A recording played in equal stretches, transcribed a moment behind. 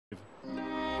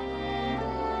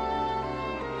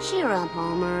Cheer up,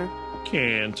 Homer.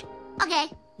 Can't. Okay,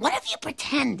 what if you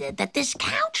pretended that this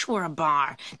couch were a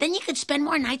bar? Then you could spend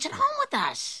more nights at home with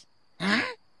us. Huh?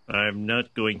 I'm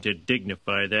not going to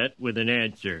dignify that with an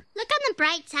answer. Look on the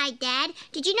bright side, Dad.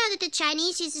 Did you know that the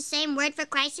Chinese use the same word for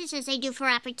crisis as they do for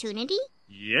opportunity?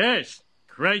 Yes,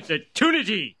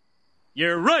 crisis-opportunity.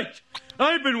 You're right.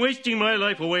 I've been wasting my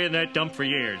life away in that dump for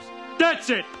years. That's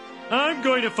it. I'm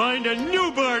going to find a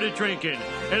new bar to drink in,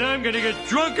 and I'm going to get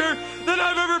drunker than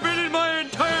I've ever been in my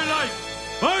entire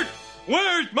life. Art,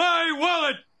 where's my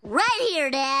wallet? Right here,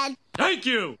 Dad. Thank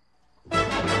you.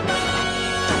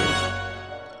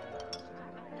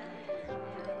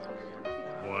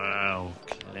 Wow,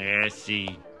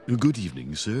 classy. Good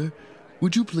evening, sir.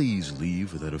 Would you please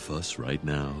leave without a fuss right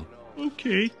now?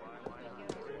 Okay.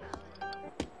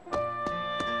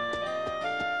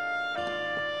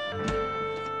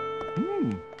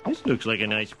 This looks like a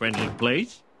nice, friendly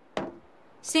place.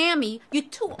 Sammy, you're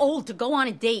too old to go on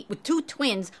a date with two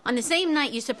twins on the same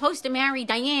night you're supposed to marry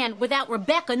Diane without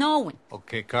Rebecca knowing.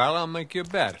 Okay, Carl, I'll make you a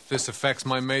bet. If this affects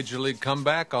my major league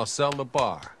comeback, I'll sell the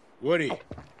bar. Woody,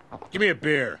 give me a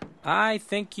beer. I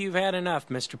think you've had enough,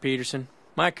 Mr. Peterson.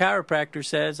 My chiropractor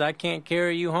says I can't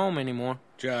carry you home anymore.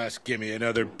 Just give me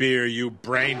another beer, you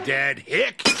brain-dead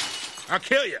hick. I'll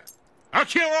kill you. I'll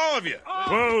kill all of you.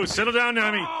 Whoa, settle down,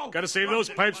 Nami. Gotta save those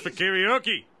pipes for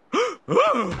karaoke.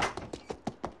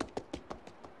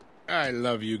 I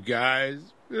love you guys.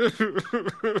 Wait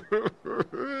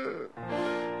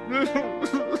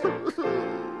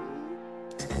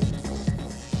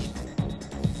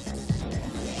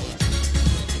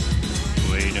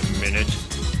a minute.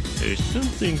 There's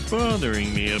something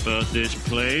bothering me about this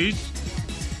place.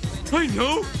 I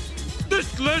know!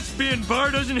 This lesbian bar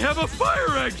doesn't have a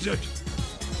fire exit!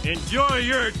 Enjoy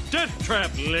your death trap,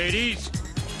 ladies!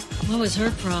 What was her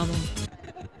problem?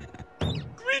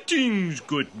 Greetings,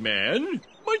 good man.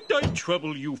 Might I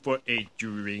trouble you for a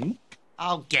drink?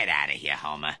 Oh, get out of here,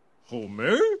 Homer.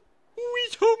 Homer? Who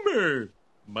is Homer?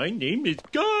 My name is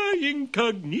Guy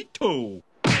Incognito.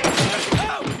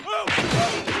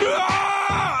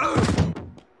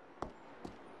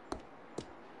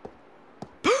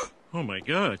 Oh my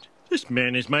God, this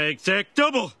man is my exact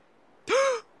double.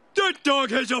 That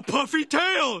dog has a puffy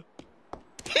tail.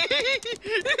 Here,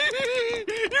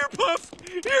 Puff!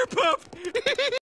 Here, Puff!